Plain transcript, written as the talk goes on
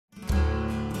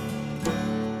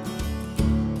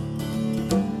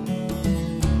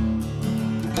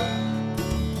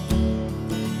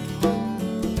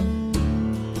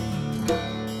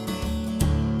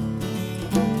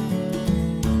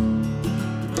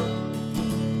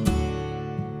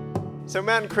So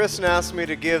Matt and Kristen asked me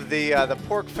to give the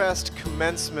PorcFest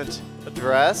Commencement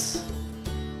address,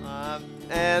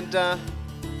 and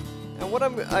what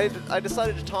I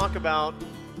decided to talk about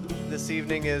this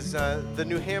evening is the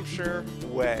New Hampshire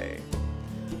way.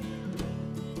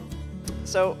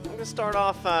 So I'm going to start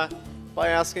off by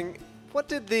asking, what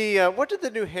did the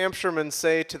New Hampshireman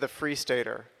say to the Free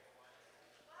Stater?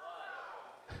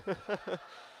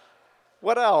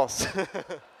 What else?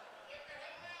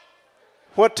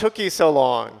 What took you so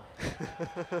long?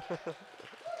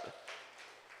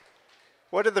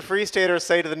 What did the Free Stater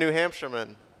say to the New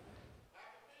Hampshireman?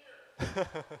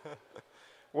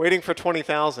 Waiting for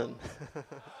 20,000.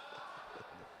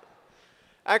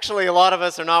 Actually, a lot of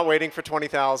us are not waiting for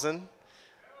 20,000.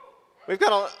 We've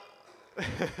got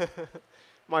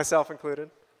myself included.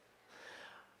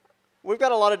 We've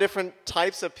got a lot of different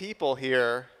types of people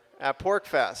here at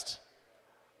PorcFest.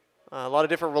 A lot of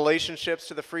different relationships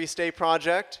to the Free State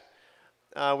Project.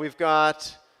 We've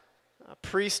got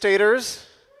pre-staters.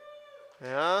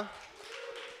 Yeah.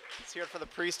 Let's hear it for the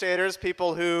pre-staters,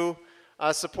 people who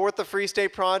support the Free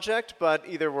State Project, but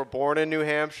either were born in New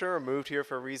Hampshire or moved here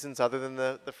for reasons other than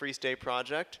the Free State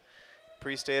Project.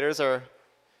 Pre-staters you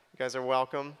guys are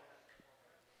welcome.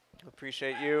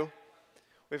 Appreciate you.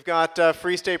 We've got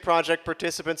Free State Project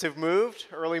participants who've moved,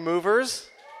 early movers.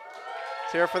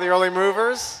 Let's hear it for the early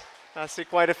movers. I see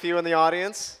quite a few in the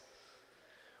audience.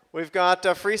 We've got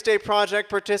Free State Project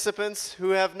participants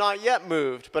who have not yet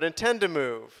moved, but intend to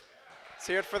move. Let's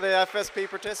hear it for the FSP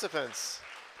participants.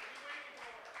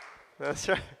 That's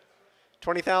right.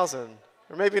 20,000.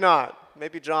 Or maybe not.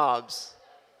 Maybe jobs.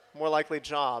 More likely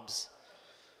jobs.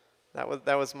 That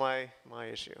was my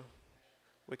issue.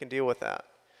 We can deal with that.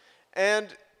 And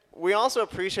we also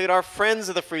appreciate our friends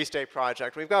of the Free State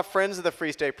Project. We've got friends of the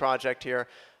Free State Project here.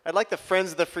 I'd like the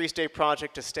friends of the Free State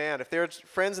Project to stand. If there's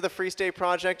friends of the Free State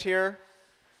Project here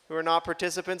who are not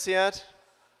participants yet,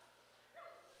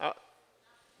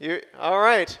 all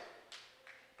right.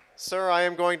 Sir, I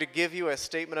am going to give you a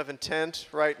statement of intent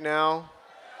right now.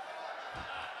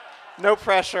 No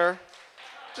pressure.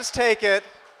 Just take it.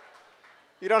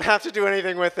 You don't have to do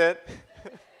anything with it.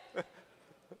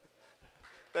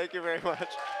 Thank you very much.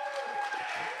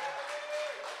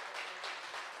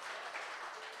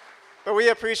 But we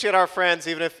appreciate our friends,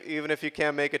 even if you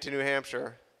can't make it to New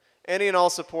Hampshire. Any and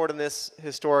all support in this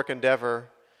historic endeavor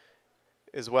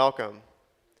is welcome.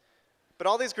 But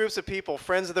all these groups of people,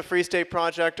 friends of the Free State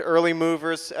Project, early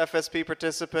movers, FSP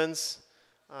participants,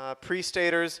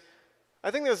 pre-staters,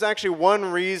 I think there's actually one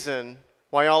reason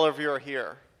why all of you are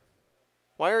here.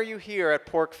 Why are you here at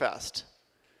PorcFest?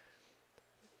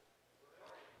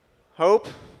 Hope?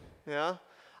 Yeah.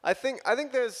 I think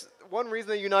there's one reason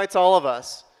that unites all of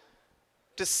us.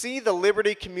 To see the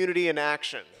Liberty community in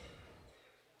action.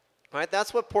 Right?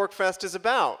 That's what PorcFest is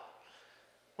about.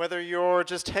 Whether you're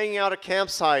just hanging out at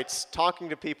campsites, talking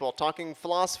to people, talking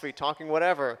philosophy, talking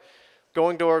whatever,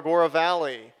 going to Agora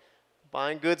Valley,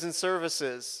 buying goods and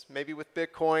services, maybe with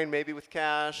Bitcoin, maybe with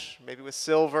cash, maybe with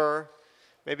silver,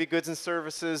 maybe goods and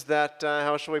services that,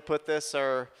 how shall we put this,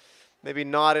 are maybe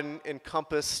not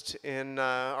encompassed in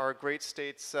our great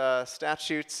state's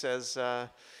statutes as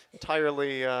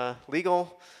entirely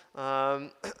legal.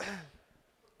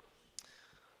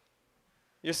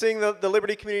 You're seeing the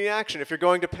Liberty community in action. If you're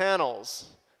going to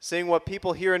panels, seeing what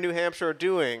people here in New Hampshire are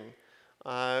doing,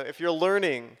 if you're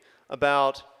learning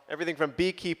about everything from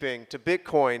beekeeping to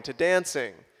Bitcoin to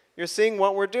dancing, you're seeing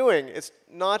what we're doing. It's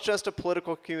not just a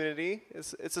political community,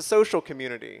 it's a social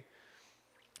community.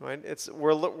 Right?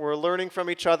 We're learning from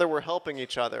each other, we're helping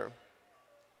each other.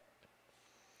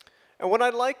 And what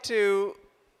I'd like to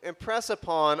impress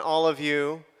upon all of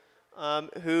you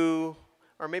who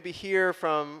are maybe here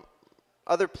from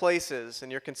other places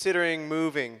and you're considering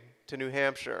moving to New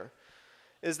Hampshire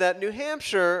is that New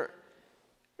Hampshire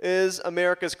is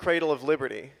America's cradle of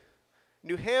liberty.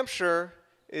 New Hampshire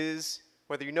is,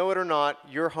 whether you know it or not,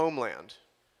 your homeland.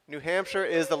 New Hampshire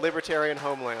is the libertarian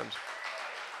homeland.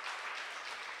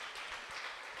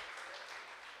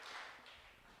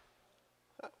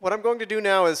 What I'm going to do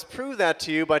now is prove that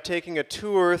to you by taking a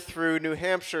tour through New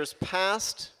Hampshire's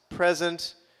past,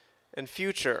 present, and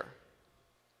future.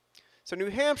 So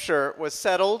New Hampshire was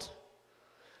settled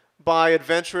by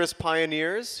adventurous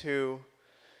pioneers who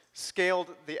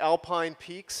scaled the alpine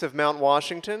peaks of Mount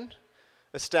Washington,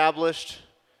 established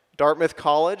Dartmouth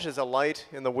College as a light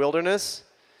in the wilderness,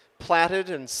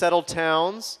 platted and settled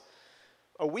towns,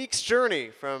 a week's journey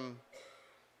from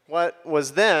what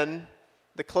was then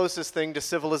the closest thing to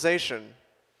civilization.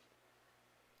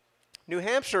 New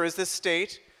Hampshire is the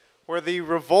state where the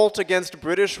revolt against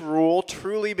British rule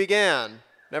truly began.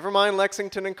 Never mind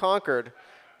Lexington and Concord.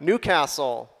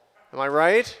 Newcastle. Am I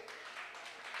right?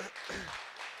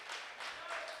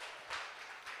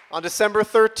 On December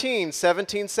 13,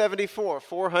 1774,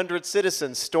 400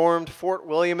 citizens stormed Fort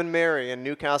William and Mary in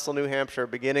Newcastle, New Hampshire,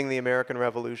 beginning the American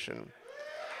Revolution.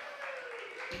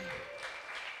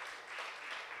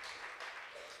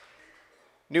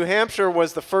 New Hampshire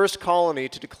was the first colony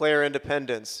to declare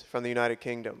independence from the United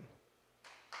Kingdom.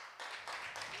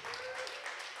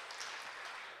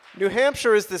 New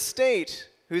Hampshire is the state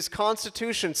whose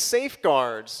constitution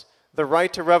safeguards the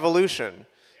right to revolution,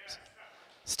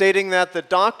 stating that the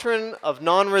doctrine of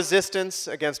non-resistance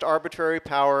against arbitrary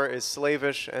power is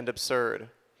slavish and absurd.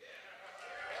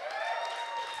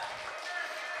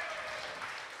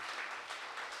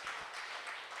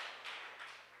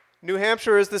 New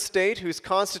Hampshire is the state whose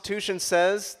constitution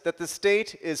says that the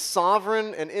state is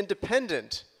sovereign and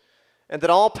independent, and that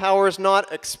all powers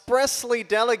not expressly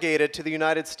delegated to the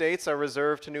United States are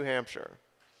reserved to New Hampshire.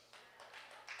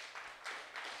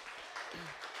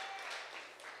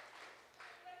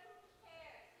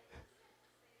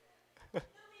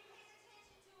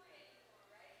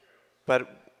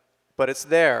 But it's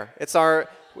there. It's our.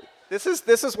 This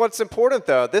is what's important,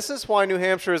 though. This is why New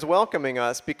Hampshire is welcoming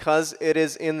us, because it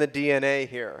is in the DNA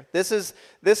here. This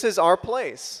is our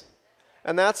place,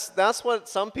 and that's what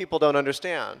some people don't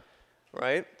understand,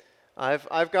 right?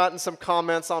 I've gotten some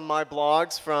comments on my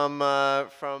blogs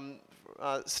from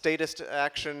Statist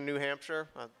Action New Hampshire.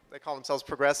 They call themselves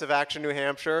Progressive Action New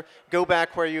Hampshire. Go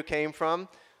back where you came from.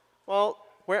 Well,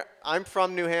 I'm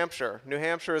from New Hampshire. New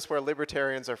Hampshire is where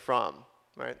libertarians are from,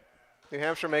 right? New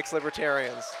Hampshire makes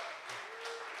libertarians.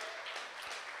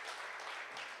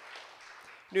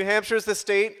 New Hampshire is the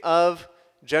state of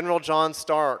General John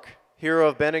Stark, hero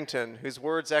of Bennington, whose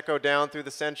words echo down through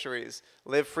the centuries.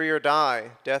 Live free or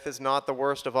die. Death is not the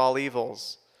worst of all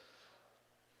evils.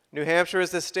 New Hampshire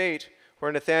is the state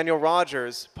where Nathaniel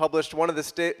Rogers published one of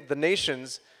the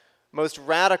nation's most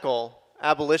radical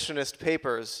abolitionist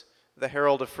papers, the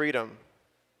Herald of Freedom.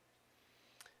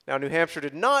 Now, New Hampshire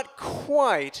did not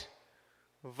quite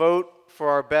vote for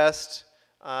our best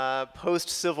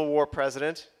post-Civil War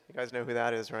president. You guys know who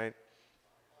that is, right?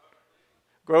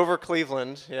 Grover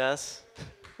Cleveland, yes.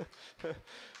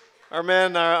 our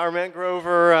man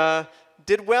Grover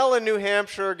did well in New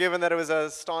Hampshire, given that it was a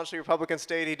staunchly Republican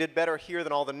state. He did better here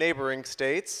than all the neighboring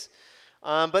states.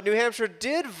 But New Hampshire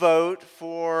did vote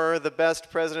for the best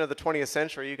president of the 20th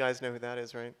century. You guys know who that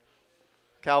is, right?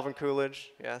 Calvin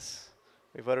Coolidge, yes.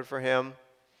 We voted for him.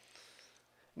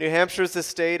 New Hampshire is the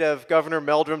state of Governor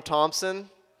Meldrum Thompson.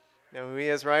 You know who he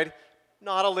is, right?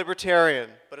 Not a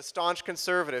libertarian, but a staunch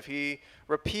conservative. He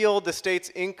repealed the state's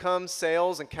income,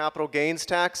 sales, and capital gains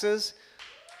taxes.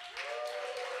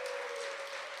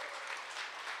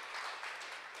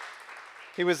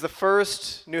 He was the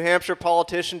first New Hampshire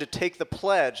politician to take the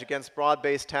pledge against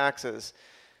broad-based taxes.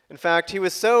 In fact, he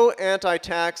was so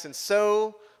anti-tax and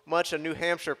so much a New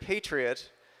Hampshire patriot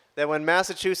that when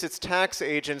Massachusetts tax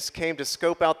agents came to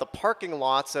scope out the parking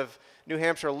lots of New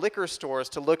Hampshire liquor stores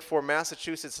to look for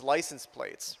Massachusetts license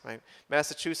plates, right?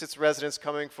 Massachusetts residents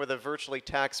coming for the virtually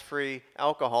tax-free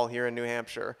alcohol here in New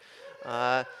Hampshire.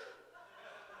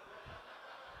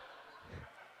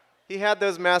 He had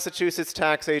those Massachusetts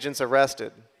tax agents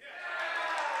arrested.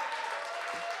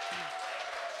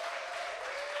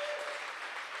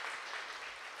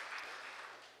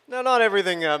 Now, not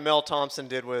everything Mel Thompson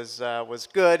did was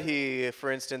good. He,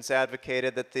 for instance,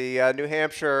 advocated that the New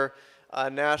Hampshire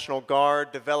National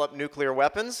Guard develop nuclear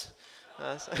weapons.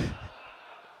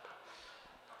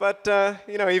 But,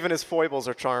 you know, even his foibles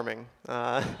are charming.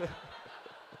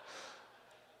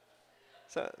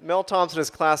 So Mel Thompson is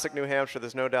classic New Hampshire,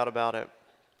 there's no doubt about it.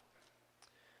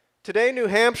 Today, New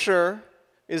Hampshire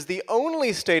is the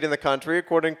only state in the country,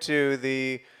 according to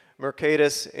the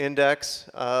Mercatus Index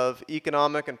of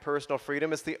Economic and Personal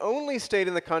Freedom, it's the only state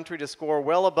in the country to score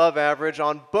well above average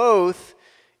on both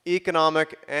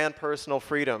economic and personal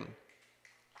freedom.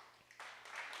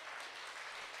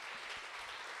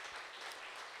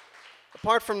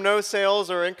 Apart from no sales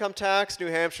or income tax, New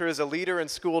Hampshire is a leader in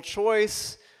school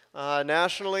choice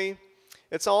nationally.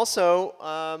 It's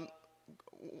also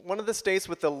one of the states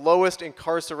with the lowest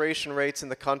incarceration rates in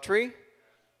the country.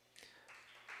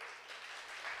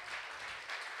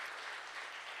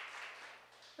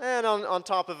 And on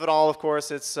top of it all, of course,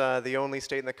 it's the only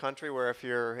state in the country where if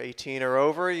you're 18 or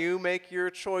over, you make your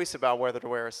choice about whether to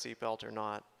wear a seatbelt or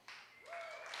not.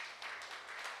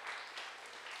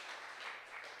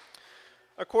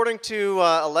 According to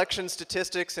election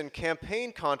statistics and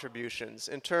campaign contributions,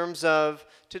 in terms of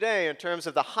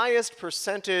the highest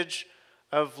percentage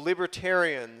of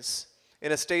libertarians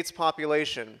in a state's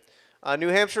population. New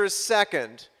Hampshire is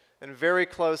second and very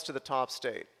close to the top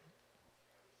state.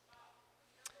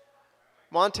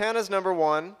 Montana's number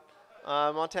one.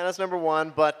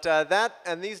 But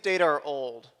these data are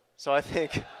old. So I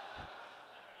think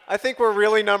we're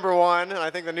really number one, and I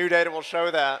think the new data will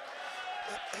show that.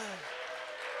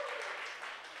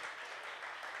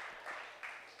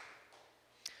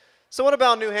 So what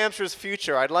about New Hampshire's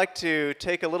future? I'd like to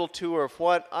take a little tour of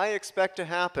what I expect to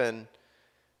happen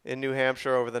in New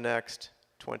Hampshire over the next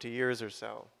 20 years or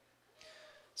so.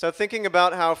 So thinking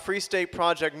about how Free State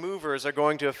Project movers are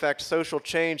going to affect social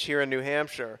change here in New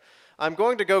Hampshire, I'm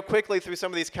going to go quickly through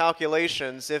some of these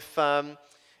calculations. If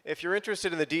you're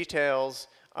interested in the details,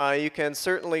 you can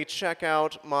certainly check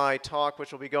out my talk,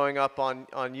 which will be going up on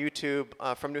YouTube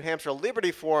from New Hampshire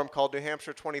Liberty Forum called New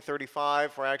Hampshire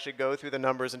 2035, where I actually go through the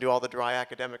numbers and do all the dry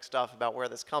academic stuff about where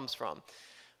this comes from.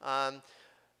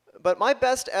 But my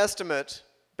best estimate,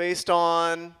 based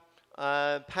on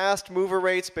past mover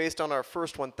rates, based on our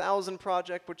First 1,000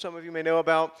 project, which some of you may know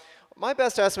about, my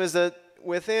best estimate is that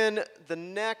within the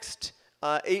next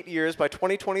 8 years, by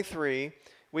 2023,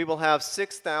 we will have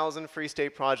 6,000 Free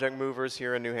State Project movers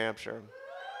here in New Hampshire.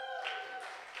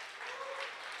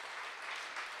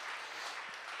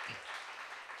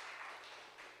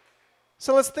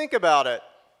 So let's think about it.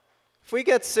 If we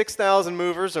get 6,000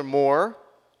 movers or more,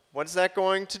 what is that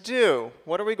going to do?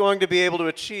 What are we going to be able to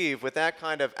achieve with that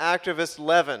kind of activist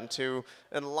leaven to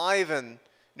enliven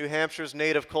New Hampshire's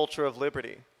native culture of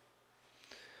liberty?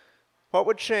 What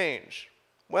would change?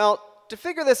 Well, to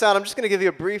figure this out, I'm just going to give you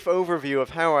a brief overview of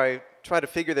how I try to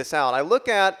figure this out. I look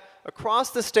at, across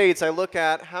the states, I look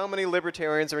at how many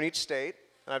libertarians are in each state.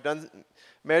 And I've done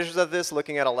measures of this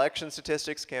looking at election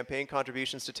statistics, campaign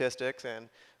contribution statistics, and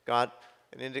got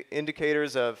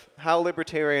indicators of how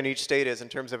libertarian each state is in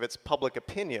terms of its public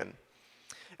opinion.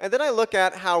 And then I look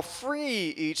at how free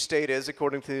each state is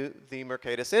according to the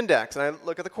Mercatus Index. And I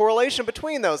look at the correlation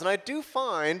between those. And I do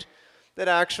find that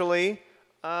actually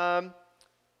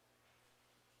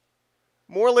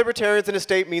more libertarians in a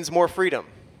state means more freedom.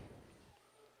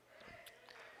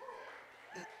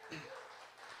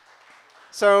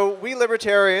 So we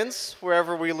libertarians,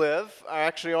 wherever we live,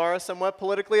 actually are somewhat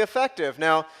politically effective.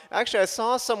 Now, actually, I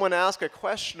saw someone ask a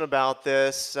question about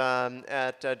this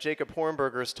at Jacob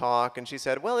Hornberger's talk, and she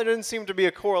said, well, there didn't seem to be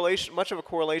a correlation, much of a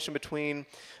correlation between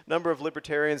number of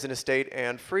libertarians in a state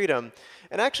and freedom.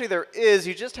 And actually, there is.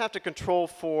 You just have to control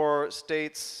for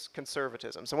states'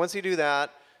 conservatism. So once you do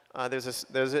that, there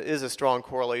is a strong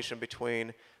correlation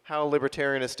between how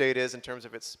libertarian a state is in terms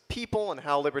of its people and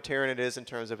how libertarian it is in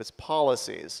terms of its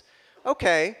policies.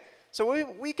 Okay, so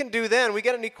we can do then, we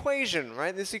get an equation,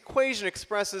 right? This equation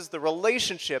expresses the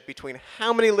relationship between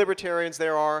how many libertarians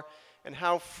there are and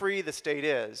how free the state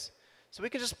is. So we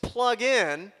can just plug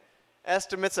in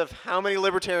estimates of how many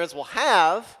libertarians we'll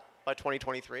have by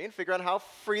 2023 and figure out how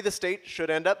free the state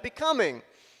should end up becoming.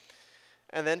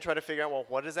 And then try to figure out, well,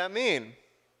 what does that mean?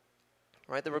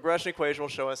 Right, the regression equation will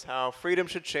show us how freedom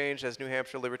should change as New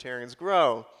Hampshire libertarians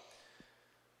grow.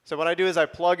 So what I do is I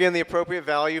plug in the appropriate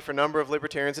value for number of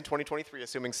libertarians in 2023,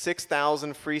 assuming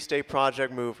 6,000 Free State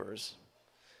Project movers.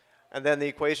 And then the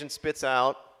equation spits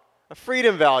out a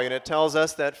freedom value, and it tells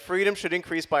us that freedom should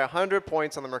increase by 100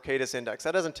 points on the Mercatus Index.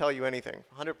 That doesn't tell you anything.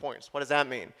 100 points, what does that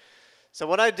mean? So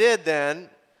what I did then,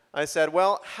 I said,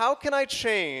 well, how can I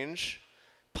change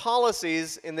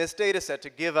policies in this data set to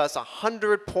give us a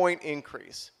 100-point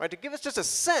increase, right? To give us just a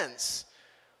sense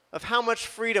of how much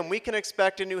freedom we can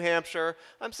expect in New Hampshire.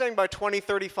 I'm saying by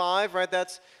 2035,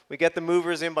 right? We get the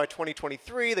movers in by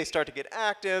 2023. They start to get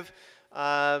active.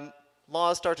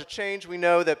 Laws start to change. We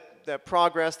know that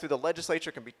progress through the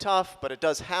legislature can be tough, but it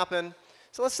does happen.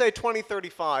 So let's say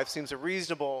 2035 seems a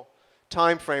reasonable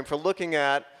time frame for looking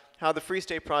at how the Free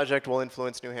State Project will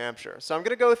influence New Hampshire. So I'm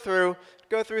going to go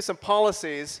through some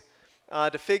policies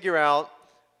to figure out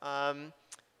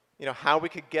how we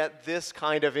could get this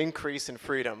kind of increase in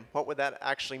freedom. What would that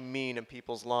actually mean in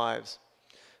people's lives?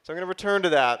 So I'm going to return to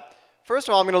that. First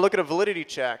of all, I'm going to look at a validity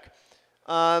check.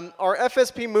 Are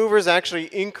FSP movers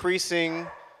actually increasing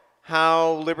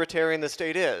how libertarian the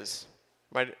state is?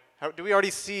 Right? Do we already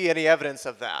see any evidence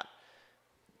of that?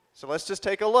 So let's just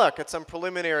take a look at some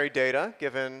preliminary data,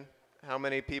 given how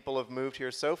many people have moved here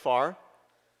so far.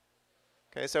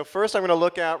 Okay, so first I'm going to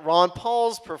look at Ron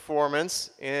Paul's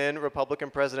performance in Republican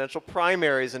presidential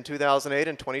primaries in 2008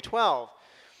 and 2012.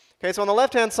 Okay, so on the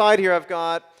left-hand side here, I've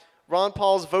got Ron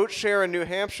Paul's vote share in New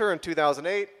Hampshire in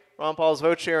 2008, Ron Paul's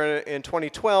vote share in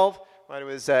 2012. Right, it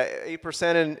was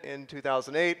 8% in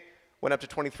 2008, went up to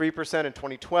 23% in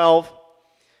 2012.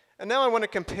 And now I want to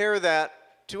compare that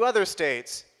to other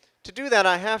states. To do that,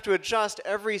 I have to adjust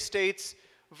every state's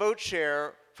vote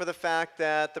share for the fact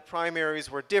that the primaries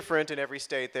were different in every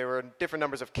state. There were different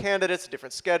numbers of candidates, a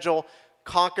different schedule,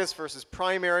 caucus versus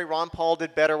primary. Ron Paul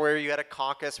did better where you had a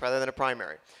caucus rather than a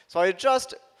primary. So I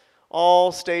adjust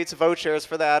all states' vote shares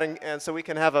for that, and so we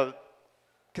can have a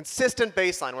consistent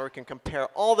baseline where we can compare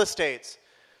all the states.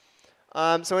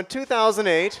 So in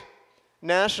 2008,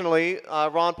 nationally,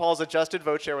 Ron Paul's adjusted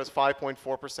vote share was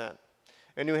 5.4%.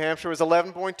 In New Hampshire was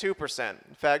 11.2%.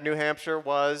 In fact, New Hampshire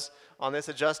was, on this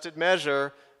adjusted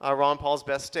measure, Ron Paul's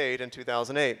best state in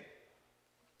 2008.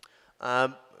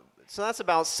 So that's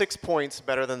about 6 points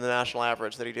better than the national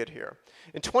average that he did here.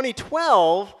 In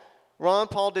 2012, Ron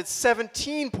Paul did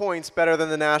 17 points better than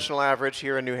the national average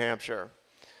here in New Hampshire.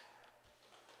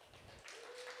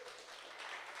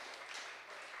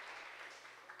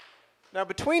 Now,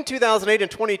 between 2008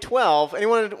 and 2012,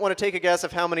 anyone want to take a guess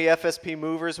of how many FSP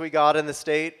movers we got in the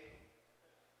state?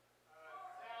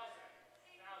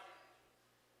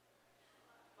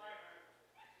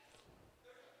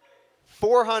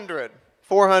 400.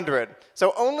 400.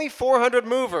 So only 400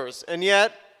 movers, and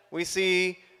yet we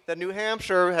see that New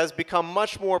Hampshire has become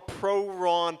much more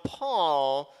pro-Ron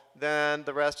Paul than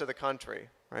the rest of the country,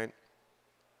 right?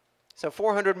 So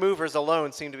 400 movers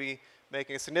alone seem to be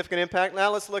making a significant impact.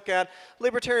 Now let's look at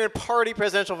Libertarian Party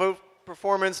presidential vote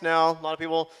performance. Now, a lot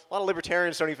of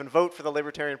libertarians don't even vote for the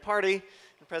Libertarian Party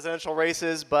in presidential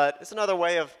races, but it's another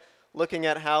way of looking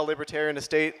at how libertarian a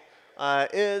state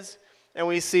is. And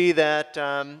we see that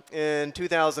in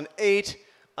 2008,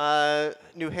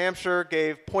 New Hampshire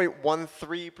gave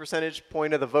 0.13 percentage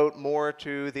point of the vote more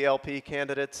to the LP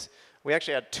candidates. We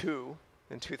actually had two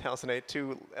in 2008,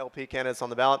 two LP candidates on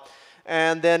the ballot.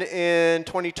 And then in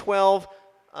 2012,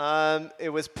 it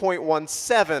was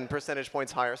 0.17 percentage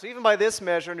points higher. So even by this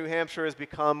measure, New Hampshire has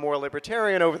become more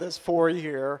libertarian over this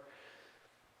 4-year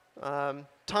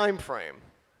time frame.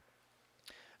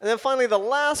 And then finally, the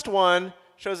last one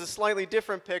shows a slightly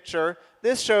different picture.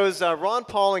 This shows Ron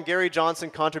Paul and Gary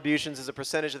Johnson contributions as a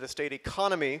percentage of the state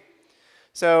economy.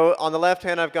 So on the left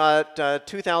hand, I've got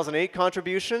 2008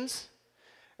 contributions.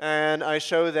 And I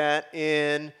show that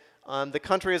in the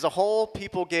country as a whole,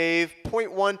 people gave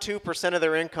 0.12% of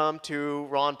their income to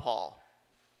Ron Paul.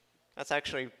 That's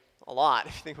actually a lot.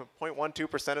 If you think of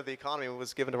 0.12% of the economy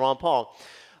was given to Ron Paul.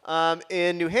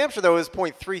 In New Hampshire, though, it was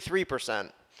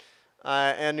 0.33%.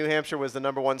 And New Hampshire was the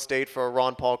 #1 state for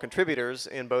Ron Paul contributors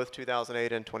in both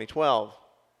 2008 and 2012.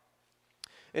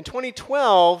 In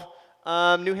 2012,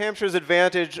 New Hampshire's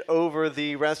advantage over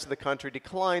the rest of the country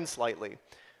declined slightly.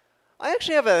 I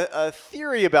actually have a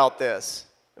theory about this,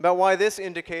 about why this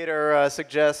indicator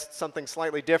suggests something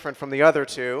slightly different from the other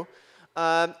two.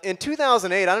 In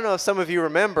 2008, I don't know if some of you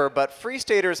remember, but Free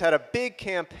Staters had a big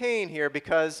campaign here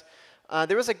because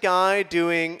there was a guy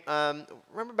doing,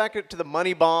 remember back to the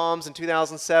money bombs in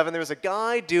 2007, there was a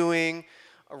guy doing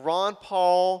a Ron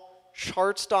Paul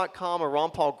charts.com or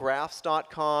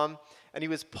ronpaulgraphs.com, and he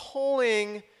was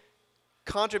pulling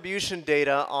contribution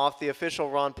data off the official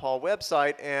Ron Paul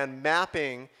website and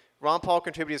mapping Ron Paul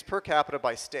contributors per capita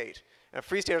by state. And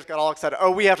Free Staters got all excited, oh,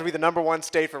 we have to be the #1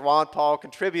 state for Ron Paul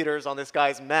contributors on this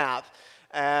guy's map.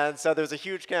 And so there was a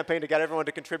huge campaign to get everyone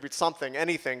to contribute something,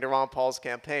 anything, to Ron Paul's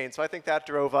campaign. So I think that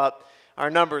drove up our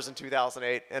numbers in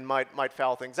 2008 and might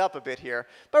foul things up a bit here.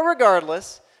 But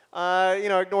regardless,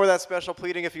 ignore that special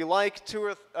pleading if you like.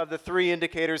 2 of the 3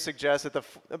 indicators suggest that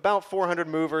about 400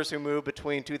 movers who moved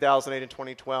between 2008 and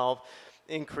 2012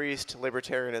 increased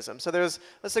libertarianism. So there's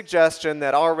a suggestion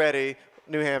that already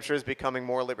New Hampshire is becoming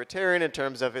more libertarian in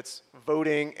terms of its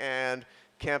voting and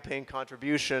campaign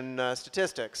contribution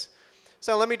statistics.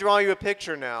 So let me draw you a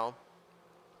picture now.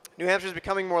 New Hampshire is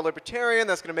becoming more libertarian.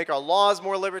 That's going to make our laws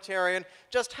more libertarian.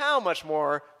 Just how much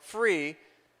more free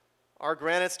are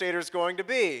Granite Staters going to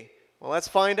be? Well, let's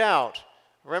find out.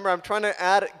 Remember, I'm trying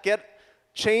to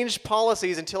change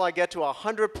policies until I get to a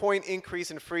 100-point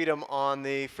increase in freedom on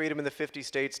the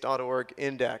freedominthe50states.org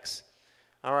index.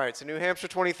 All right, so New Hampshire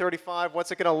 2035,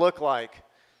 what's it going to look like?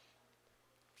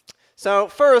 So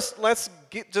first, let's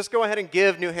just go ahead and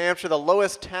give New Hampshire the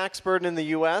lowest tax burden in the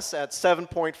US at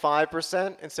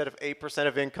 7.5% instead of 8%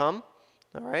 of income.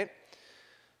 All right,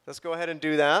 let's go ahead and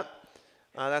do that.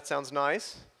 That sounds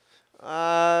nice.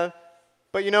 But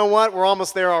you know what? We're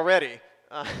almost there already.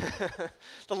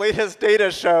 The latest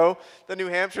data show that New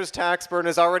Hampshire's tax burden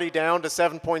is already down to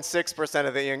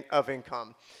 7.6% of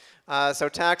income. So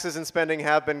taxes and spending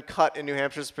have been cut in New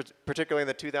Hampshire, particularly in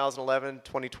the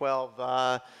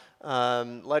 2011-2012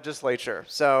 legislature.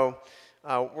 So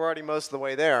we're already most of the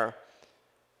way there.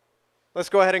 Let's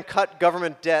go ahead and cut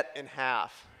government debt in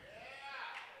half.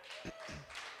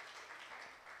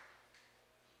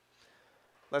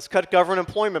 Let's cut government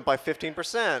employment by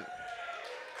 15%.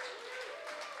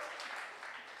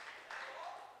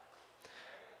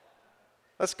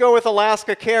 Let's go with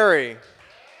Alaska Carry.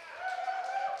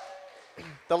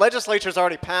 The legislature's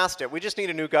already passed it. We just need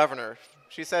a new governor.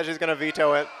 She said she's going to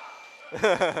veto it.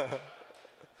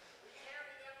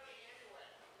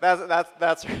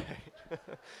 That's right.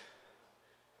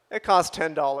 It costs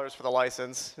 $10 for the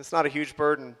license. It's not a huge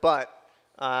burden, but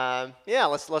yeah,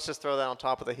 let's just throw that on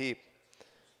top of the heap.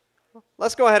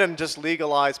 Let's go ahead and just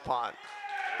legalize pot.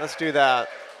 Let's do that.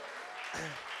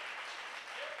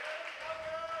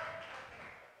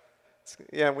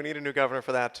 Yeah, we need a new governor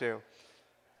for that too.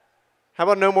 How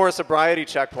about no more sobriety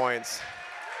checkpoints?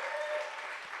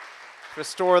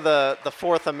 Restore the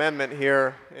Fourth Amendment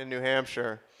here in New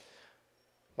Hampshire.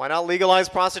 Why not legalize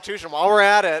prostitution while we're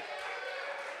at it?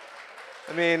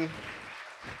 I mean,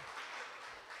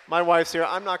 my wife's here.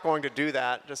 I'm not going to do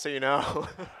that, just so you know.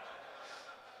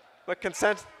 But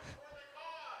consent.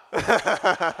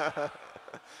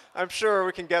 I'm sure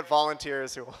we can get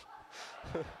volunteers who will.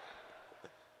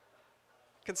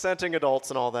 Consenting adults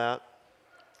and all that.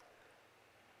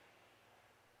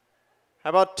 How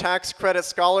about tax credit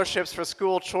scholarships for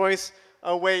school choice?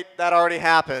 Oh, wait, that already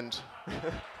happened.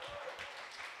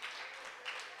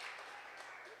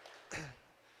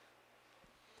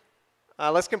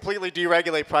 Let's completely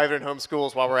deregulate private and home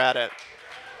schools while we're at it.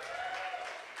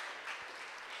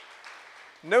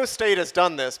 No state has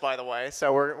done this, by the way,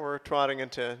 so we're trotting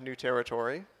into new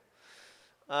territory.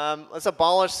 Let's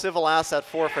abolish civil asset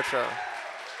forfeiture.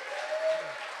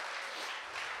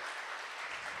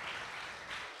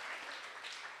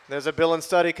 There's a bill and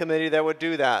study committee that would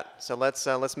do that, so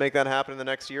let's make that happen in the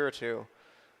next year or two.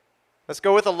 Let's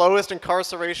go with the lowest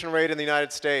incarceration rate in the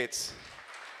United States.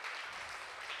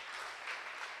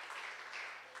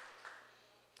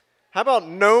 How about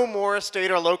no more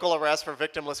state or local arrests for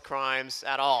victimless crimes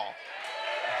at all?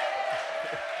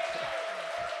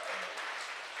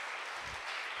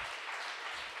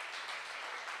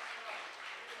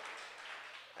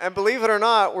 And believe it or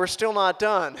not, we're still not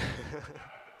done.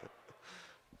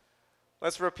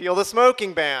 Let's repeal the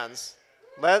smoking bans.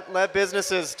 Let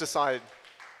businesses decide.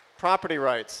 Property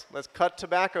rights. Let's cut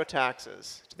tobacco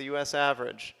taxes to the US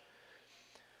average.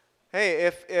 Hey,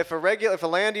 if a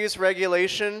land use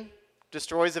regulation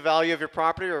destroys the value of your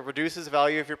property or reduces the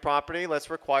value of your property, let's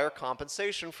require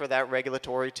compensation for that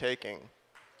regulatory taking.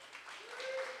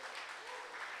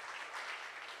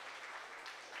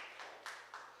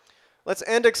 Let's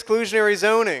end exclusionary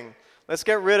zoning. Let's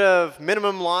get rid of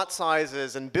minimum lot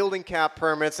sizes and building cap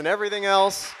permits and everything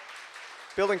else.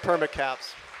 Building permit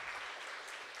caps.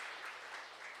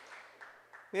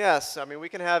 Yes, I mean, we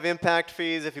can have impact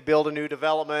fees if you build a new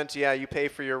development. Yeah, you pay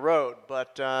for your road,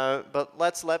 but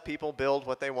let's let people build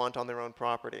what they want on their own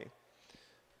property.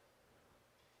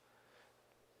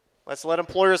 Let's let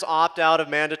employers opt out of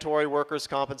mandatory workers'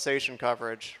 compensation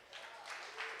coverage.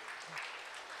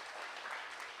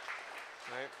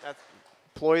 Right?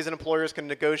 Employees and employers can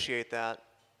negotiate that.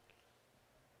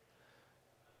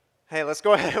 Hey, let's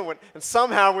go ahead and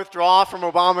somehow withdraw from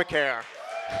Obamacare.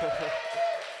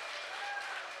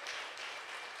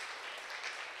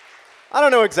 I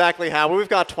don't know exactly how, but we've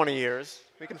got 20 years.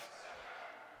 We can.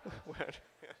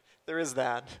 There is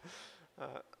that.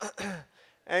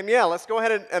 And yeah, let's go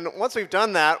ahead and once we've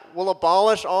done that, we'll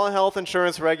abolish all health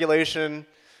insurance regulation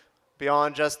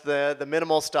beyond just the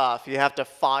minimal stuff. You have to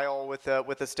file with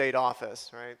the state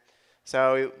office, right?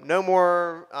 So no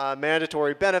more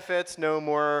mandatory benefits, no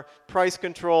more price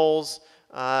controls,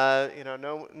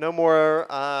 no more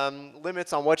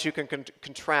limits on what you can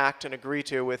contract and agree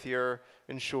to with your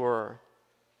insurer.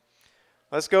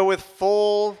 Let's go with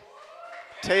full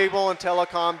cable and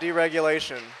telecom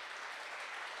deregulation.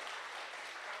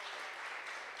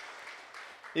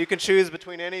 You can choose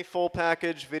between any full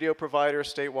package video provider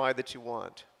statewide that you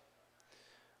want.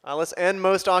 Let's end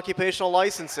most occupational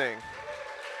licensing.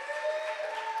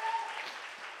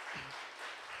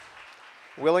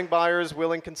 Willing buyers,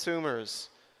 willing consumers.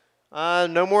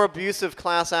 No more abusive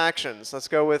class actions. Let's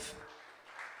go with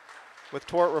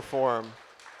tort reform.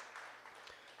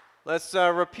 Let's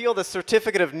repeal the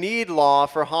certificate of need law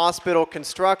for hospital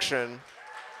construction.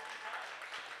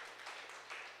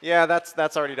 Yeah,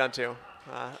 that's already done too.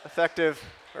 Effective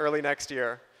early next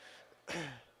year.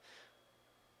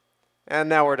 And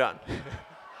now we're done.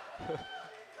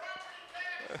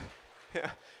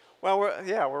 Yeah. Well,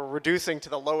 we're reducing to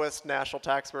the lowest national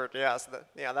tax rate. Yes,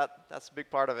 that's a big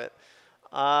part of it.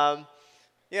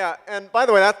 Yeah, and by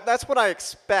the way, that's what I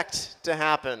expect to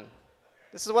happen.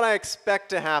 This is what I expect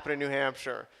to happen in New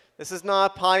Hampshire. This is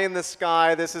not pie in the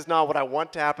sky. This is not what I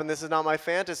want to happen. This is not my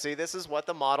fantasy. This is what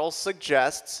the model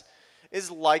suggests is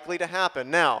likely to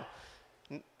happen. Now,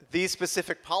 these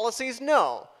specific policies,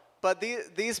 no. But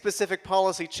these specific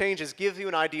policy changes give you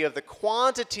an idea of the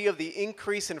quantity of the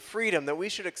increase in freedom that we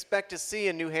should expect to see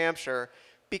in New Hampshire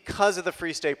because of the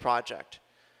Free State Project,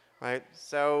 right?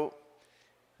 So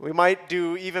we might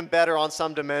do even better on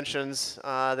some dimensions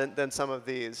than some of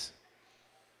these.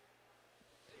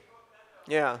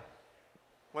 Yeah.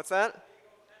 What's that?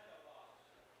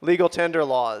 Legal tender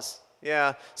laws.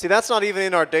 Yeah. See, that's not even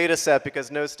in our data set because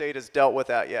no state has dealt with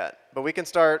that yet. But we can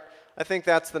start, I think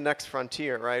that's the next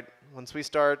frontier, right? Once we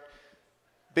start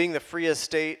being the freest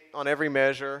state on every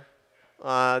measure,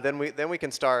 then we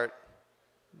can start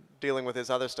dealing with this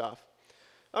other stuff.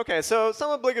 Okay, so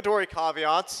some obligatory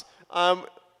caveats. The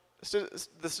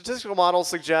statistical models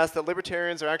suggest that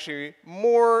libertarians are actually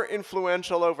more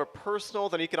influential over personal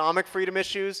than economic freedom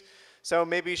issues. So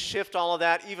maybe shift all of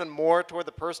that even more toward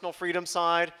the personal freedom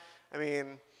side. I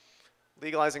mean,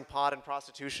 legalizing pot and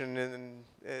prostitution, and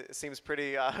it seems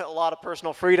pretty, a lot of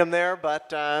personal freedom there,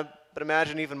 but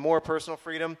imagine even more personal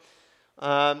freedom.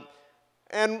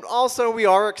 And also, we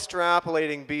are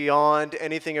extrapolating beyond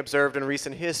anything observed in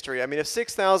recent history. I mean, if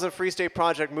 6,000 Free State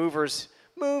Project movers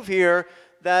move here,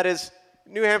 that is,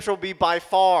 New Hampshire will be by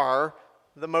far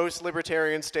the most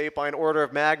libertarian state by an order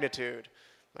of magnitude.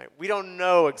 Right? We don't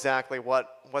know exactly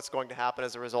what's going to happen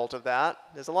as a result of that.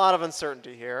 There's a lot of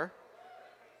uncertainty here.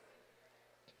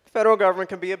 The federal government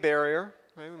can be a barrier.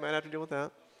 Right? We might have to deal with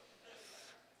that.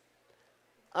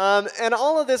 And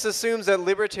all of this assumes that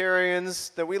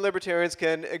we libertarians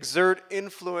can exert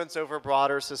influence over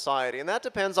broader society. And that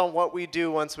depends on what we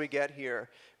do once we get here.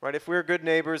 Right? If we're good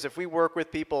neighbors, if we work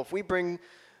with people, if we bring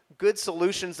good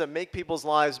solutions that make people's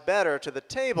lives better to the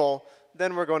table,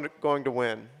 then we're going to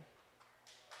win.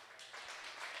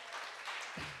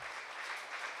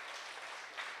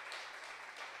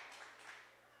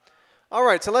 All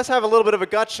right, so let's have a little bit of a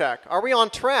gut check. Are we on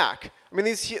track? I mean,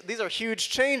 these are huge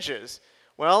changes.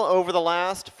 Well, over the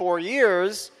last 4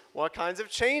 years, what kinds of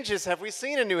changes have we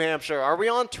seen in New Hampshire? Are we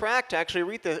on track to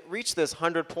actually reach this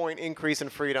 100-point increase in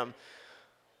freedom?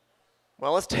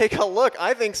 Well, let's take a look.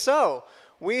 I think so.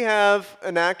 We have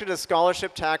enacted a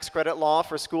scholarship tax credit law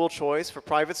for school choice for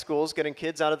private schools, getting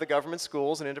kids out of the government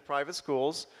schools and into private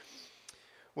schools.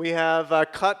 We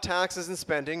have cut taxes and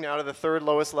spending now to the third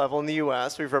lowest level in the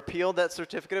US. We've repealed that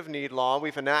certificate of need law.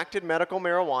 We've enacted medical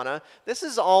marijuana. This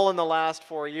is all in the last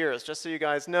 4 years, just so you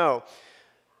guys know.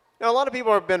 Now, a lot of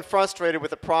people have been frustrated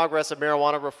with the progress of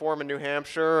marijuana reform in New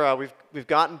Hampshire. We've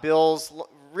gotten bills,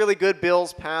 really good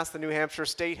bills passed the New Hampshire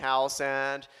State House,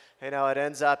 and it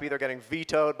ends up either getting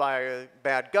vetoed by a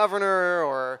bad governor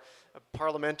or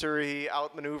parliamentary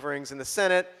outmaneuverings in the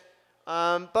Senate.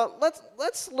 But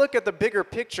let's look at the bigger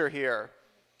picture here.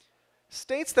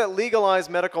 States that legalize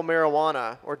medical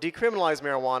marijuana or decriminalize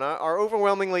marijuana are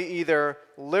overwhelmingly either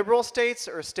liberal states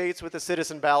or states with a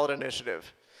citizen ballot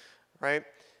initiative, right?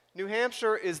 New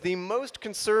Hampshire is the most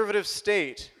conservative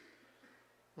state,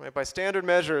 right, by standard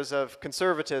measures of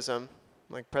conservatism,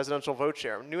 like presidential vote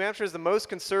share. New Hampshire is the most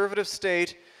conservative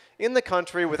state in the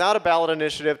country without a ballot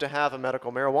initiative to have a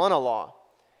medical marijuana law.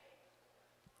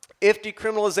 If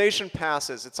decriminalization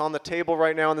passes, it's on the table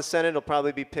right now in the Senate, it'll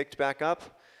probably be picked back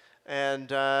up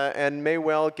and may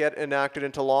well get enacted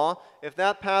into law. If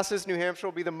that passes, New Hampshire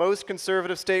will be the most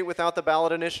conservative state without the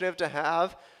ballot initiative to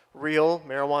have real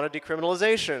marijuana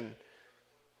decriminalization.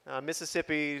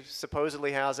 Mississippi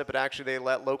supposedly has it, but actually they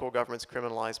let local governments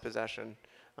criminalize possession,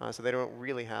 so they don't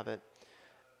really have it.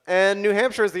 And New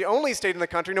Hampshire is the only state in the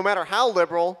country, no matter how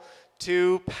liberal,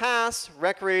 to pass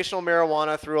recreational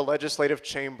marijuana through a legislative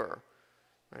chamber,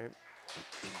 right?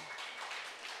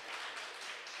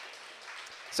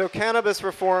 So cannabis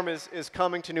reform is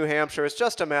coming to New Hampshire. It's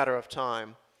just a matter of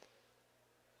time.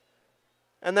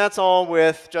 And that's all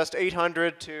with just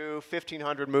 800 to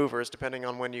 1,500 movers, depending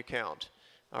on when you count.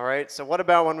 All right, so what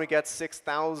about when we get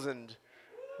 6,000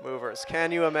 movers?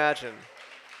 Can you imagine?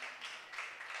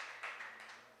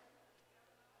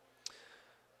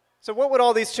 So what would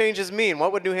all these changes mean?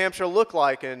 What would New Hampshire look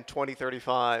like in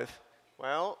 2035?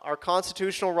 Well, our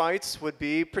constitutional rights would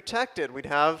be protected. We'd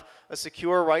have a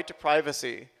secure right to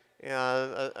privacy,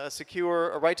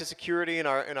 a right to security in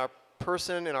our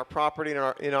person, in our property,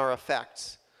 in our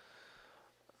effects.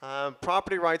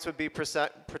 Property rights would be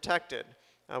protected.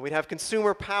 We'd have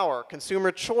consumer power.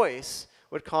 Consumer choice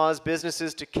would cause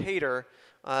businesses to cater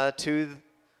to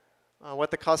what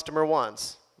the customer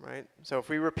wants. Right? So if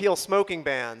we repeal smoking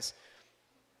bans,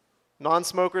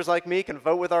 non-smokers like me can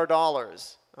vote with our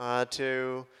dollars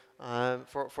for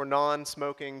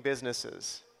non-smoking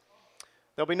businesses.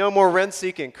 There'll be no more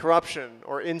rent-seeking, corruption,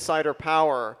 or insider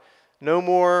power. No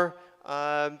more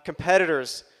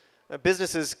competitors,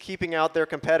 businesses keeping out their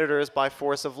competitors by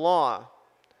force of law.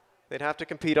 They'd have to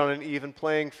compete on an even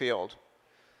playing field.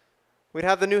 We'd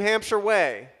have the New Hampshire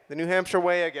way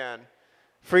again.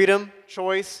 Freedom,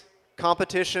 choice,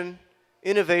 competition,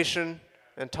 innovation,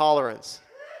 and tolerance.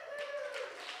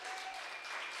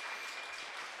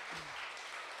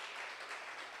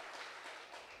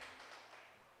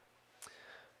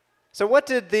 So what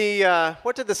did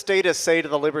the statist say to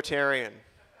the libertarian?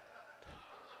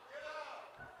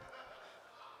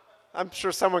 I'm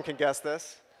sure someone can guess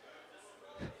this.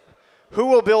 Who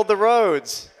will build the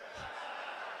roads?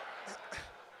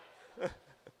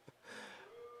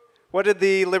 What did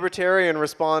the libertarian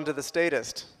respond to the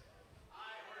statist?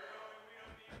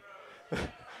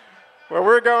 Where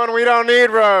we're going, we don't need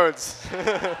roads.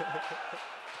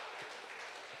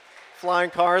 Flying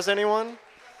cars, anyone?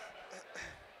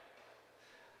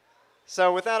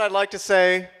 So with that, I'd like to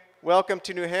say, welcome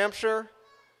to New Hampshire,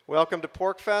 welcome to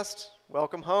PorcFest,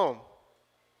 welcome home.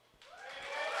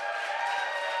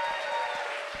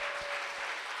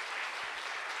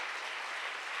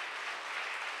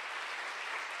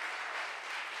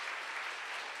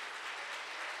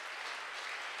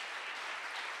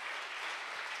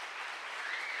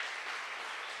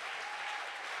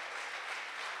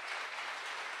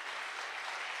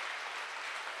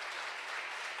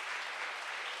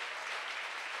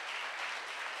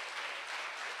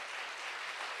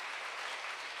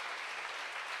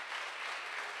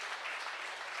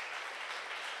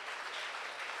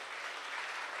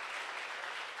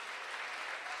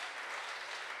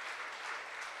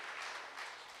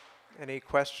 Any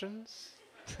questions?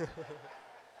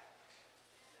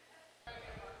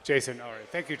 Jason, all right.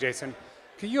 Thank you, Jason.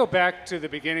 Can you go back to the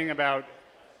beginning about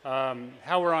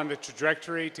how we're on the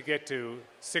trajectory to get to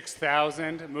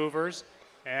 6,000 movers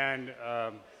and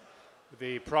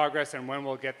the progress and when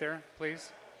we'll get there,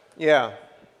 please? Yeah.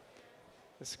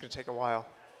 This is going to take a while.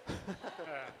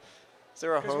 Is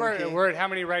there a home key? We're at how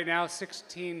many right now?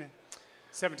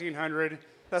 1,700.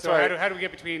 That's so right. How do we get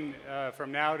between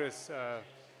from now to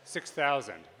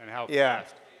 6,000 and how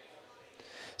fast?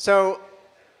 So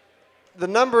the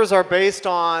numbers are based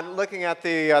on looking at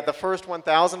the first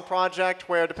 1,000 project,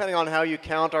 where depending on how you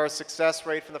count our success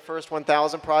rate for the first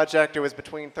 1,000 project, it was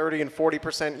between 30 and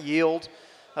 40% yield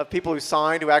of people who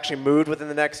signed who actually moved within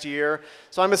the next year.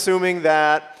 So I'm assuming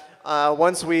that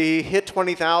once we hit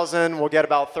 20,000, we'll get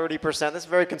about 30%. This is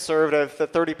very conservative. The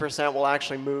 30% will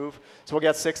actually move, so we'll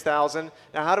get 6,000.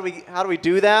 Now, how do we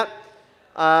do that?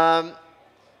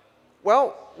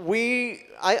 Well,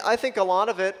 I think a lot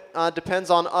of it depends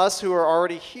on us who are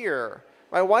already here.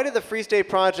 Right? Why did the Free State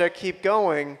Project keep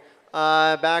going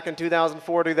back in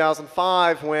 2004,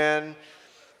 2005 when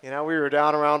we were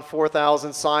down around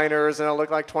 4,000 signers and it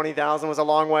looked like 20,000 was a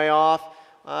long way off?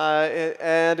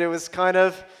 And it was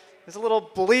a little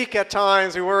bleak at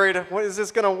times. We worried, what is this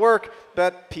going to work?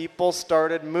 But people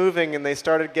started moving and they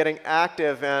started getting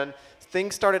active and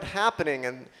things started happening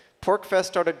and PorcFest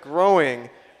started growing.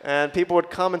 And people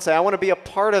would come and say, I want to be a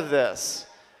part of this.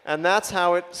 And that's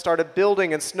how it started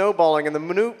building and snowballing. And the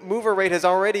mover rate has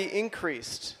already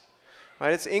increased.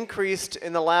 Right? It's increased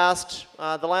in the last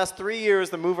 3 years.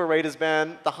 The mover rate has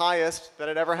been the highest that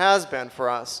it ever has been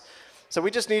for us. So we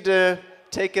just need to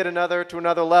take it to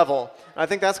another level. And I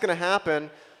think that's going to happen.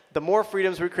 The more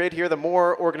freedoms we create here, the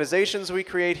more organizations we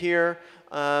create here,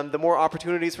 the more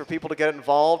opportunities for people to get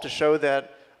involved to show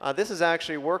that this is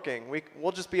actually working.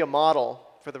 We'll just be a model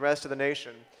for the rest of the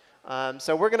nation.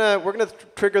 So we're gonna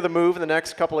trigger the move in the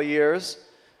next couple of years,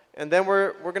 and then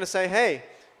we're gonna say, hey,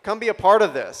 come be a part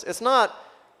of this. It's not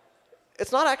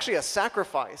actually a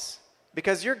sacrifice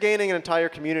because you're gaining an entire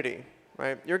community,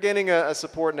 right? You're gaining a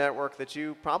support network that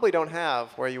you probably don't have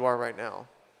where you are right now.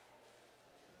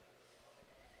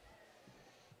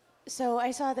 So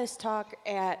I saw this talk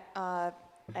at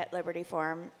Liberty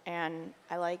Forum, and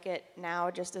I like it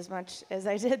now just as much as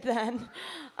I did then.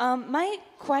 My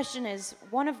question is,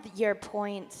 one of your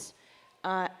points,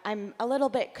 I'm a little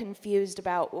bit confused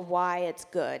about why it's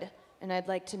good, and I'd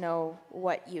like to know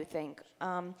what you think.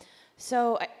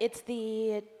 So it's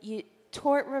the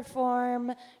tort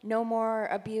reform, no more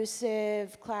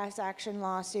abusive class action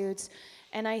lawsuits,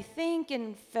 and I think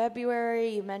in February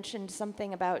you mentioned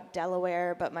something about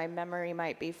Delaware, but my memory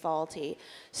might be faulty.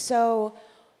 So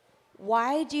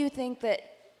why do you think that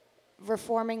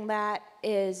reforming that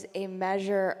is a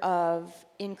measure of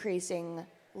increasing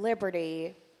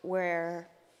liberty, where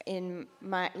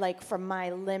from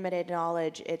my limited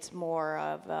knowledge, it's more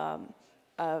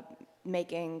of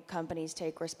making companies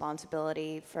take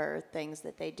responsibility for things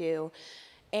that they do?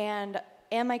 And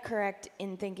am I correct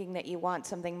in thinking that you want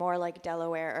something more like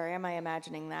Delaware, or am I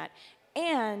imagining that?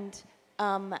 And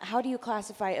how do you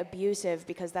classify abusive?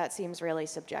 Because that seems really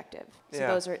subjective. So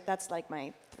Yeah. that's like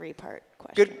my three-part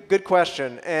question. Good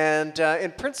question. And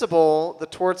in principle, the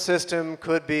tort system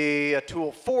could be a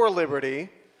tool for liberty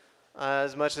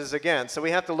as much as against. So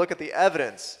we have to look at the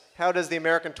evidence. How does the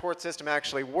American tort system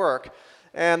actually work?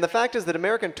 And the fact is that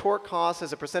American tort costs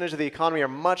as a percentage of the economy are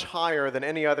much higher than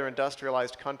any other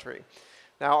industrialized country.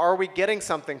 Now, are we getting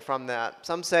something from that?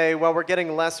 Some say, well, we're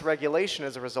getting less regulation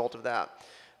as a result of that.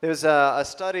 There's a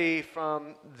study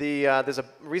from there's a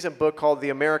recent book called The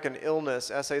American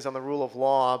Illness, Essays on the Rule of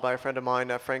Law by a friend of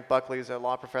mine, Frank Buckley, who's a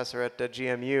law professor at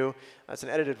GMU. It's an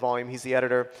edited volume, he's the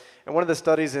editor. And one of the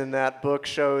studies in that book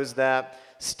shows that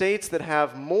states that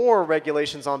have more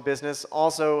regulations on business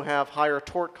also have higher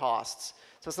tort costs.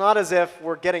 So it's not as if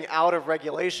we're getting out of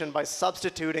regulation by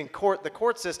substituting the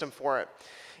court system for it.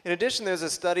 In addition, there's a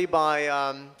study by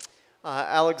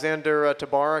Alexander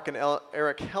Tabarrok and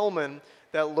Eric Hellman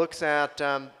that looks at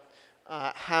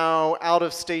how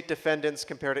out-of-state defendants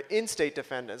compare to in-state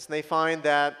defendants. And they find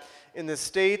that in the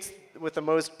states with the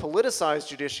most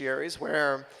politicized judiciaries,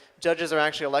 where judges are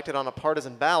actually elected on a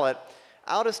partisan ballot,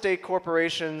 out-of-state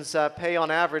corporations pay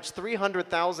on average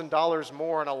 $300,000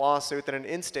 more in a lawsuit than an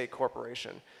in-state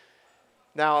corporation.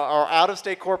 Now, are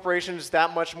out-of-state corporations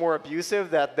that much more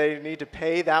abusive that they need to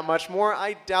pay that much more?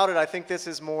 I doubt it. I think this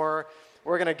is more,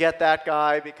 we're going to get that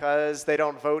guy because they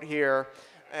don't vote here.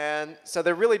 And so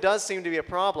there really does seem to be a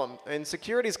problem. In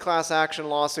securities class action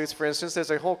lawsuits, for instance,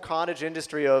 there's a whole cottage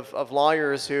industry of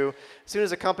lawyers who, as soon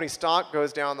as a company's stock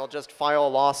goes down, they'll just file a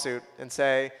lawsuit and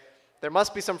say, there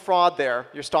must be some fraud there,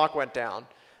 your stock went down.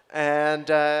 And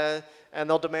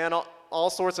they'll demand all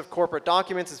sorts of corporate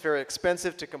documents. It's very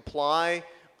expensive to comply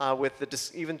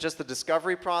with even just the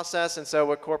discovery process. And so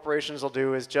what corporations will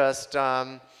do is just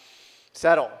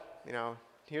settle. You know,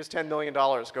 here's $10 million,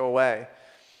 go away.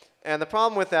 And the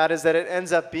problem with that is that it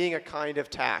ends up being a kind of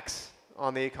tax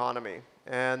on the economy.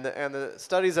 And the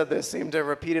studies of this seem to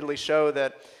repeatedly show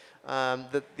that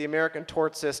the American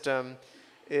tort system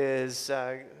is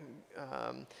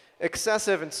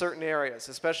excessive in certain areas,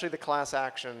 especially the class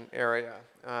action area,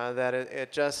 that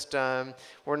it just,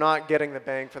 we're not getting the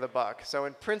bang for the buck. So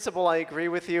in principle, I agree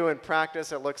with you. In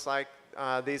practice, it looks like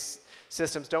these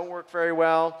systems don't work very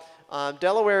well.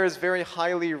 Delaware is very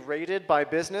highly rated by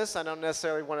business. I don't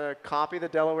necessarily want to copy the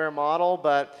Delaware model,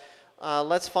 but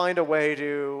let's find a way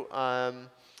to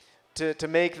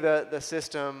make the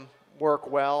system work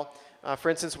well.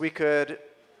 For instance, we could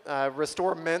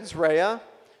restore mens rea.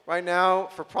 Right now,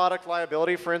 for product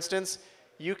liability, for instance,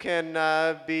 you can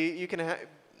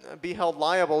be held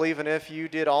liable even if you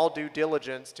did all due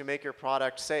diligence to make your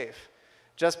product safe,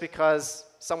 just because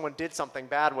someone did something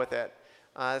bad with it.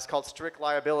 It's called strict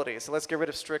liability. So let's get rid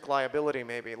of strict liability,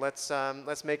 maybe. Let's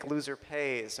make loser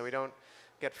pays so we don't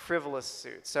get frivolous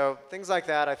suits. So things like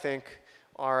that, I think,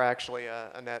 are actually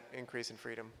a net increase in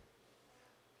freedom.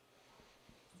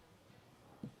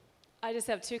 I just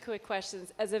have two quick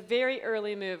questions. As a very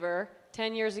early mover,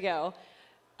 10 years ago,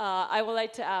 I would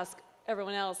like to ask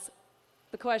everyone else,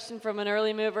 the question from an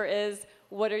early mover is,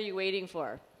 what are you waiting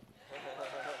for?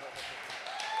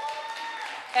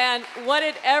 And what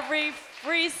did every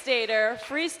Free Stater,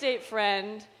 Free State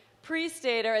friend,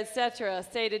 pre-stater, etc.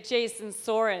 say to Jason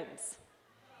Sorens?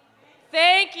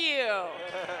 Thank you.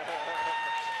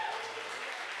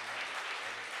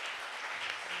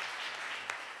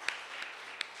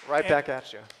 Right back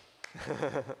at you.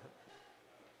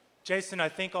 Jason, I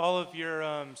think all of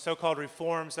your so-called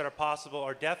reforms that are possible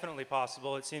are definitely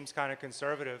possible. It seems kind of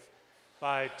conservative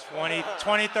by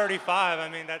 2035. I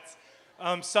mean, that's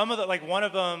some of the, like one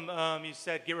of them, you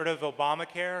said get rid of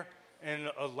Obamacare and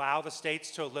allow the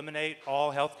states to eliminate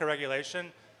all healthcare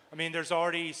regulation. I mean, there's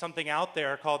already something out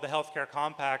there called the Healthcare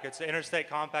Compact. It's an interstate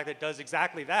compact that does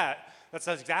exactly that. That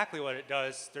does exactly what it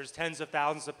does. There's tens of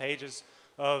thousands of pages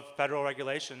of federal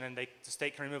regulation, and the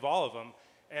state can remove all of them.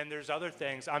 And there's other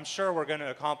things. I'm sure we're going to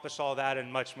accomplish all that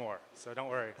and much more, so don't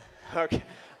worry. Okay.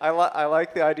 I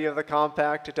like the idea of the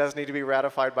compact. It does need to be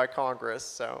ratified by Congress,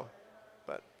 so,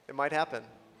 but it might happen.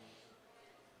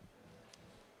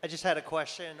 I just had a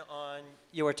question on,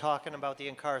 you were talking about the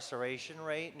incarceration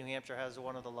rate. New Hampshire has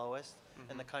one of the lowest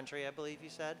in the country, I believe you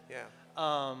said.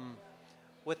 Yeah.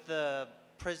 With the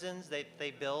prisons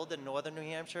they build in northern New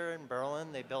Hampshire and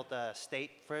Berlin, they built a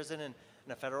state prison and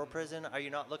a federal prison. Are you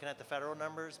not looking at the federal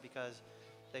numbers because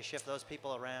they shift those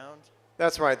people around?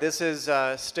 That's right. This is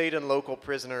state and local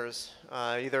prisoners,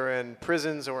 either in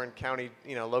prisons or in county,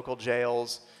 local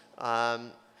jails.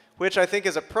 which I think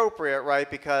is appropriate, right?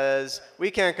 Because we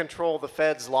can't control the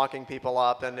feds locking people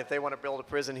up, and if they want to build a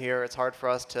prison here, it's hard for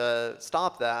us to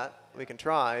stop that. We can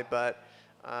try, but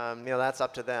you know, that's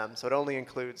up to them. So it only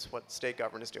includes what state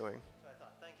government is doing.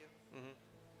 Thank you.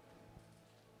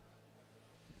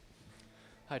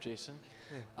 Hi, Jason.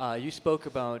 You spoke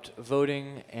about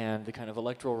voting and the kind of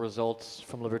electoral results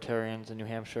from libertarians in New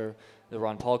Hampshire, the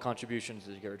Ron Paul contributions,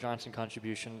 the Garrett Johnson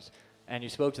contributions, and you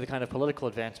spoke to the kind of political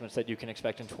advancements that you can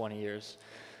expect in 20 years.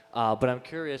 But I'm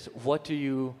curious, what do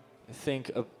you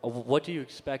think of, what do you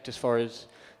expect as far as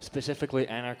specifically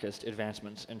anarchist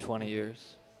advancements in 20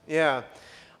 years? Yeah,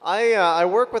 I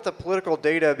work with the political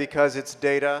data because it's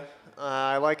data.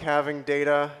 I like having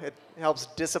data. It helps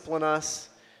discipline us,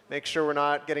 make sure we're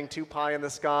not getting too pie in the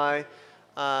sky.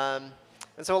 And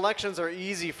so elections are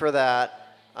easy for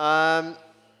that.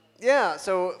 Yeah,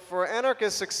 so for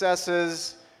anarchist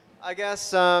successes, I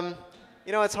guess,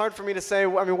 you know, it's hard for me to say,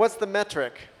 I mean, what's the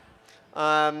metric?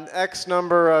 X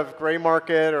number of gray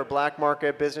market or black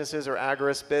market businesses or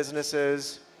agorist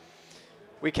businesses.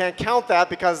 We can't count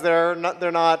that because they're not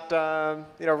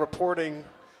you know, reporting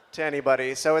to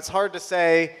anybody. So it's hard to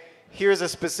say, here's a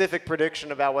specific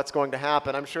prediction about what's going to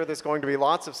happen. I'm sure there's going to be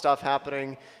lots of stuff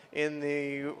happening in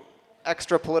the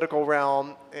extra political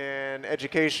realm, in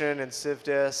education and civ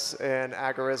dis and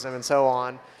agorism and so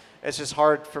on. It's just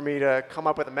hard for me to come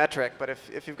up with a metric, but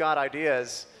if you've got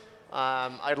ideas,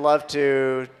 I'd love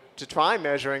to try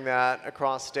measuring that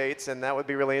across states, and that would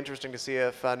be really interesting to see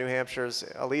if New Hampshire's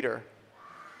a leader.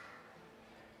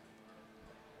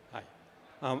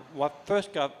 Hi. What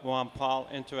first got Ron Paul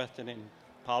interested in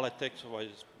politics was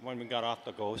when we got off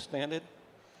the gold standard,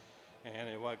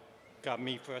 and what got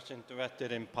me first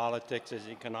interested in politics is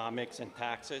economics and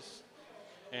taxes.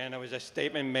 And there was a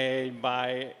statement made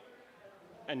by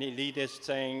an elitist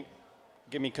saying,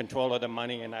 give me control of the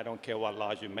money and I don't care what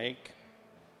laws you make.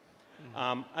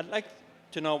 I'd like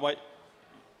to know what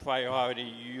priority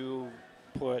you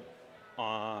put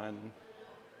on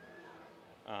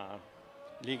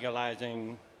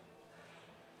legalizing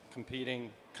competing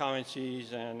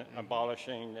currencies and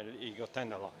abolishing the illegal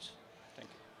tender laws. Thank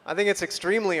you. I think it's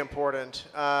extremely important.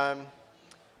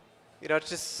 You know,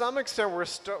 to some extent,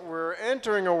 we're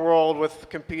entering a world with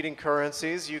competing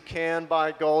currencies. You can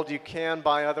buy gold, you can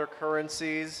buy other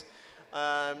currencies,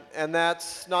 and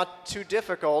that's not too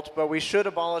difficult. But we should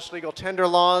abolish legal tender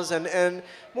laws, and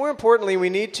more importantly, we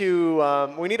need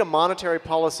a monetary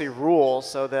policy rule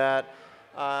so that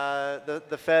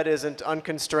the Fed isn't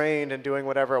unconstrained and doing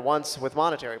whatever it wants with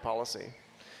monetary policy.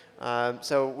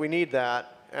 So we need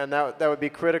that, and that would be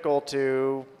critical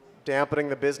to dampening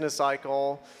the business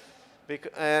cycle.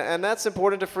 And that's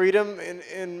important to freedom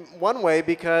in one way,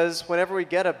 because whenever we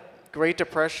get a Great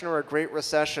Depression or a Great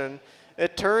Recession,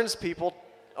 it turns people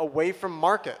away from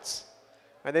markets.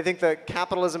 And they think that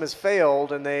capitalism has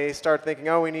failed, and they start thinking,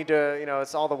 oh, we need to, you know,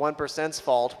 it's all the 1%'s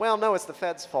fault. Well, no, it's the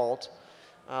Fed's fault.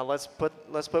 Let's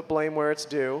put blame where it's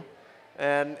due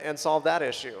and solve that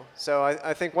issue. So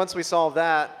I think once we solve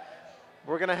that,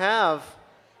 we're going to have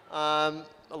a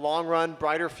long-run,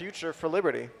 brighter future for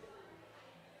liberty.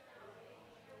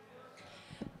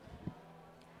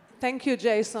 Thank you,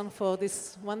 Jason, for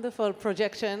this wonderful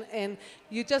projection. And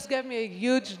you just gave me a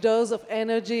huge dose of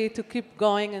energy to keep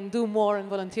going and do more and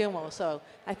volunteer more. So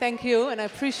I thank you, and I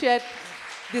appreciate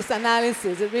this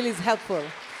analysis. It really is helpful.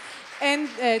 And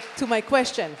to my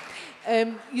question,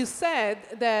 you said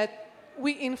that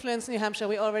we influence New Hampshire,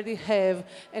 we already have,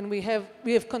 and we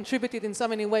have contributed in so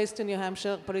many ways to New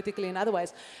Hampshire, politically and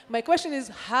otherwise. My question is,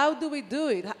 how do we do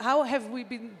it? How have we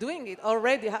been doing it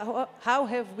already? How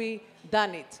have we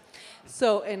done it?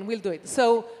 So, and we'll do it.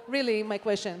 So, really, my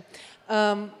question,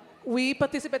 we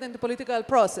participate in the political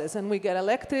process, and we get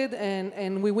elected,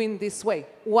 and we win this way.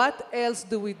 What else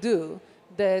do we do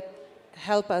that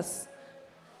help us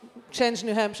change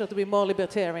New Hampshire to be more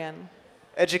libertarian?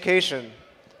 Education.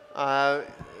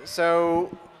 So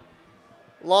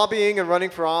lobbying and running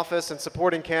for office and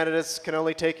supporting candidates can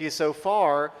only take you so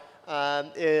far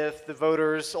if the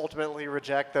voters ultimately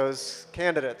reject those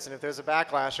candidates and if there's a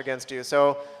backlash against you.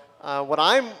 So what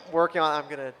I'm working on, I'm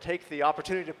going to take the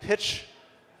opportunity to pitch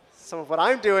some of what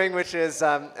I'm doing, which is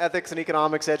Ethics and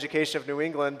Economics Education of New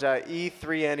England,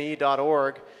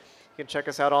 e3ne.org. You can check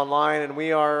us out online, and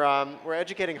we're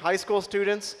educating high school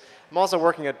students. I'm also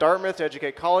working at Dartmouth to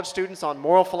educate college students on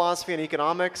moral philosophy and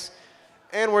economics,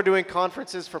 and we're doing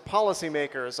conferences for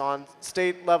policymakers on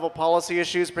state-level policy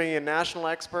issues, bringing in national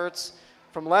experts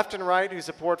from left and right who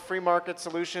support free market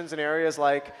solutions in areas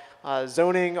like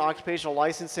zoning, occupational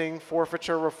licensing,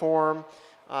 forfeiture reform,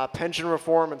 pension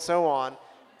reform, and so on.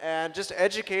 and just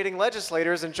educating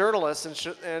legislators and journalists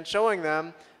and showing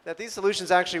them that these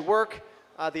solutions actually work.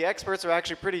 The experts are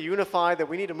actually pretty unified that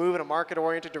we need to move in a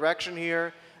market-oriented direction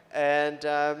here, and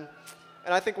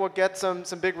I think we'll get some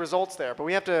big results there. But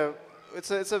we have to.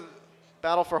 It's a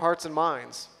battle for hearts and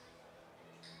minds.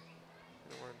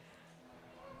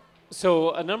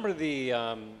 So a number of the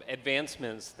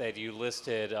advancements that you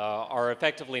listed are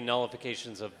effectively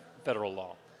nullifications of federal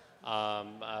law.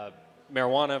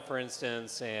 Marijuana, for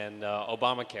instance, and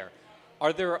Obamacare.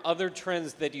 Are there other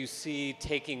trends that you see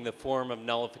taking the form of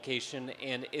nullification,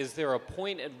 and is there a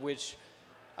point at which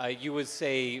you would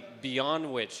say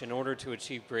beyond which, in order to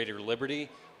achieve greater liberty,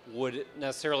 would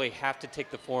necessarily have to take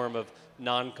the form of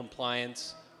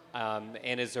non-compliance?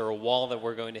 And is there a wall that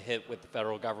we're going to hit with the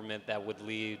federal government that would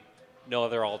lead no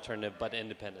other alternative but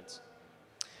independence?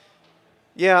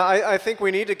 Yeah, I think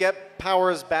we need to get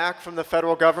powers back from the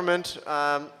federal government.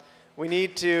 We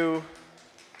need to,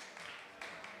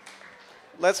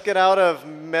 let's get out of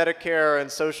Medicare and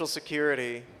Social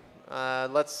Security.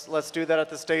 Let's do that at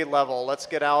the state level. Let's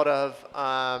get out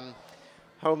of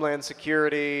Homeland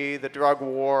Security, the drug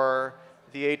war,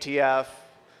 the ATF,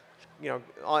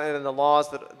 and the laws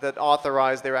that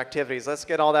authorize their activities. Let's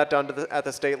get all that done at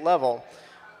the state level.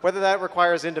 Whether that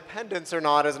requires independence or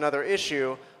not is another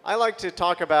issue. I like to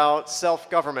talk about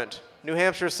self-government, New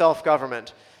Hampshire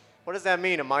self-government. What does that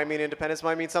mean? It might mean independence,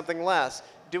 might mean something less.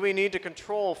 Do we need to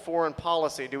control foreign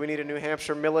policy? Do we need a New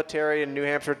Hampshire military and New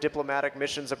Hampshire diplomatic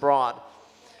missions abroad?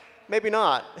 Maybe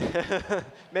not.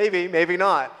 maybe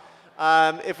not.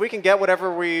 If we can get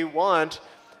whatever we want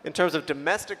in terms of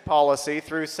domestic policy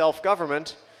through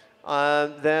self-government,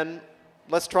 then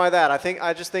let's try that.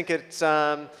 I just think it's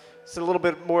a little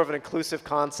bit more of an inclusive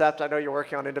concept. I know you're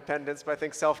working on independence, but I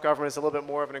think self-government is a little bit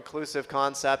more of an inclusive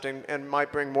concept and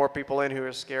might bring more people in who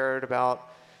are scared about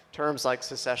terms like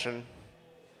secession.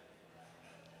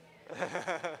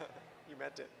 You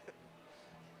meant it.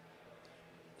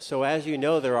 So as you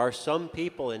know, there are some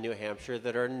people in New Hampshire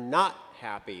that are not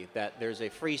happy that there's a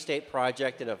free state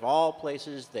project, and of all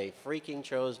places, they freaking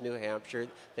chose New Hampshire.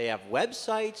 They have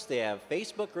websites, they have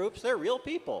Facebook groups, they're real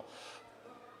people.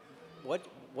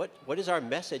 What is our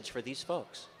message for these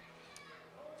folks?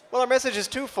 Well, our message is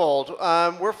twofold.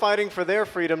 We're fighting for their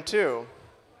freedom too,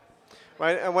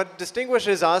 right? And what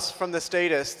distinguishes us from the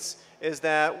statists is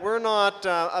that we're not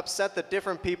upset that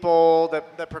different people,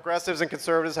 that progressives and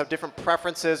conservatives have different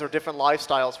preferences or different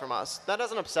lifestyles from us. That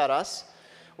doesn't upset us.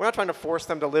 We're not trying to force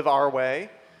them to live our way.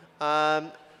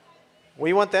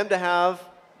 We want them to have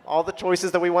all the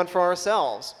choices that we want for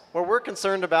ourselves. What we're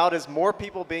concerned about is more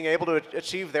people being able to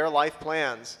achieve their life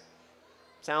plans.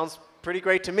 Sounds pretty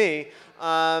great to me.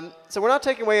 So we're not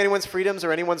taking away anyone's freedoms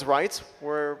or anyone's rights.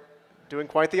 We're doing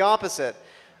quite the opposite.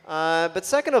 But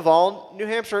second of all, New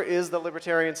Hampshire is the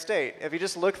libertarian state. If you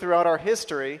just look throughout our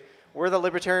history, we're the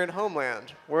libertarian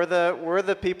homeland. We're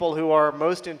the people who are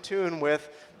most in tune with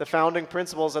the founding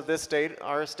principles of this state,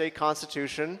 our state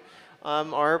constitution,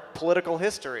 our political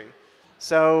history.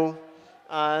 So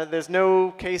there's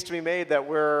no case to be made that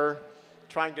we're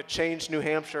trying to change New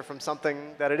Hampshire from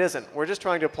something that it isn't. We're just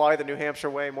trying to apply the New Hampshire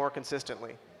way more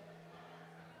consistently.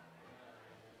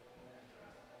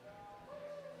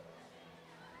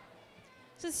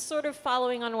 This is sort of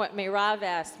following on what Meirav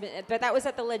asked, but that was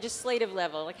at the legislative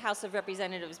level, like House of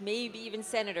Representatives, maybe even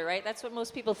Senator, right? That's what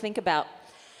most people think about.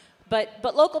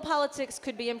 But local politics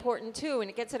could be important too, and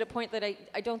it gets at a point that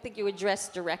I don't think you address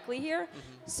directly here.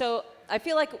 Mm-hmm. So I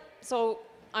feel like,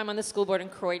 I'm on the school board in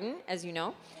Croydon, as you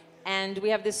know, and we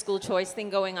have this school choice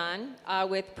thing going on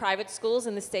with private schools,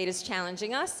 and the state is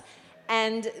challenging us.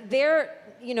 And they're,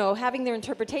 having their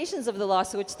interpretations of the law,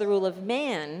 so it's the rule of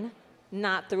man,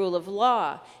 not the rule of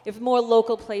law. If more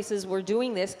local places were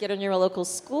doing this, get on your local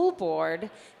school board,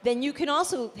 then you can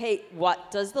also, hey,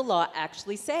 what does the law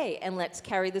actually say? And let's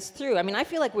carry this through. I mean, I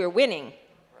feel like we're winning,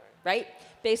 right?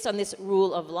 Based on this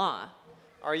rule of law.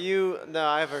 I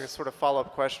have a sort of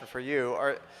follow-up question for you.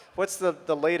 What's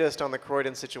the latest on the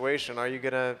Croydon situation? Are you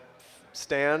going to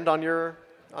stand on your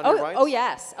rights? Oh,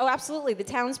 yes. Oh, absolutely. The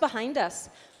town's behind us.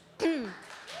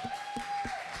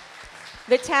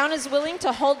 The town is willing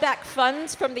to hold back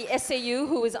funds from the SAU,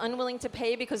 who is unwilling to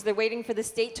pay because they're waiting for the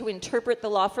state to interpret the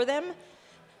law for them.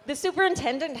 The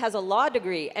superintendent has a law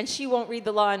degree, and she won't read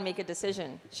the law and make a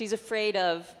decision. She's afraid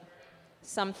of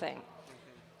something.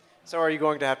 So are you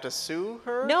going to have to sue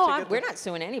her? No, we're not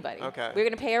suing anybody. Okay. We're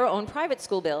going to pay our own private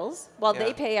school bills while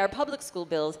they pay our public school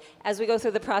bills as we go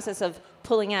through the process of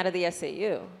pulling out of the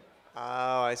SAU.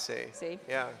 Oh, I see. See?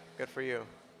 Yeah, good for you.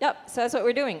 Yep, so that's what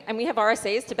we're doing. And we have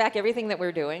RSAs to back everything that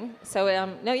we're doing. So,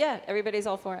 everybody's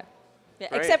all for it. Yeah,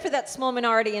 Right. except for that small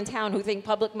minority in town who think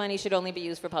public money should only be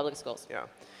used for public schools. Yeah.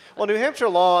 Well, New Hampshire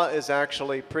law is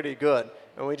actually pretty good,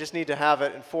 and we just need to have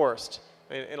it enforced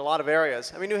in a lot of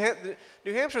areas. I mean,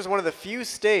 New Hampshire is one of the few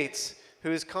states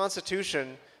whose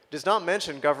constitution does not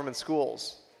mention government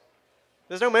schools.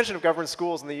 There's no mention of government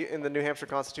schools in the New Hampshire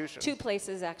Constitution. 2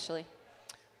 places, actually.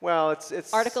 Well,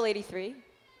 it's Article 83.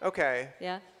 Okay.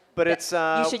 Yeah. But Yeah, it's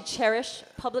you should cherish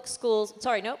public schools.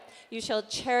 Sorry, no. You shall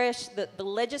cherish the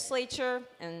legislature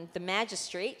and the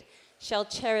magistrate shall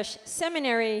cherish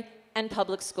seminary and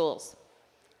public schools.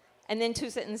 And then 2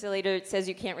 sentences later, it says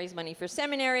you can't raise money for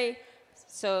seminary.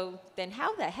 So then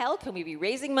how the hell can we be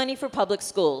raising money for public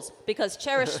schools? Because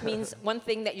cherish means one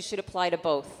thing that you should apply to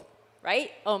both,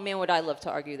 right? Oh man, would I love to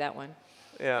argue that one.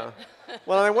 Yeah.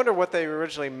 Well, I wonder what they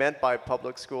originally meant by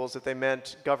public schools, if they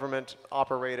meant government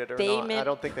operated or not. I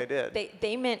don't think they did.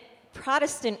 They meant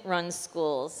Protestant-run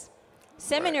schools.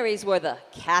 Seminaries were the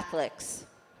Catholics.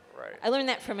 Right. I learned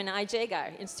that from an IJ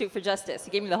guy, Institute for Justice. He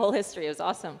gave me the whole history. It was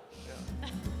awesome.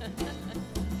 Yeah.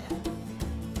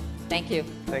 Thank you.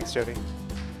 Thanks, Jody.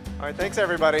 All right, thanks,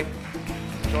 everybody.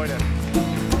 Enjoyed it.